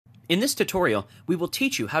In this tutorial, we will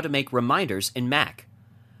teach you how to make reminders in Mac.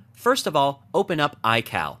 First of all, open up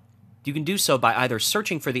iCal. You can do so by either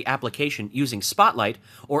searching for the application using Spotlight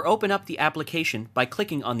or open up the application by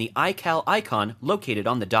clicking on the iCal icon located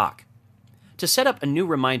on the dock. To set up a new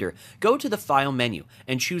reminder, go to the File menu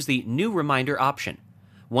and choose the New Reminder option.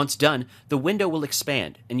 Once done, the window will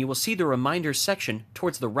expand and you will see the Reminders section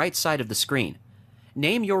towards the right side of the screen.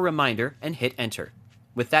 Name your reminder and hit Enter.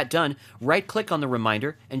 With that done, right-click on the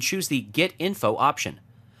reminder and choose the Get Info option.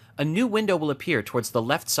 A new window will appear towards the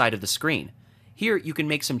left side of the screen. Here you can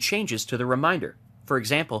make some changes to the reminder. For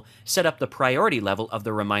example, set up the priority level of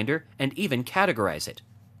the reminder and even categorize it.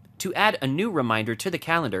 To add a new reminder to the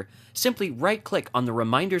calendar, simply right-click on the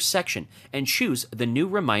Reminders section and choose the New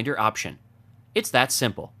Reminder option. It's that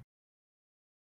simple.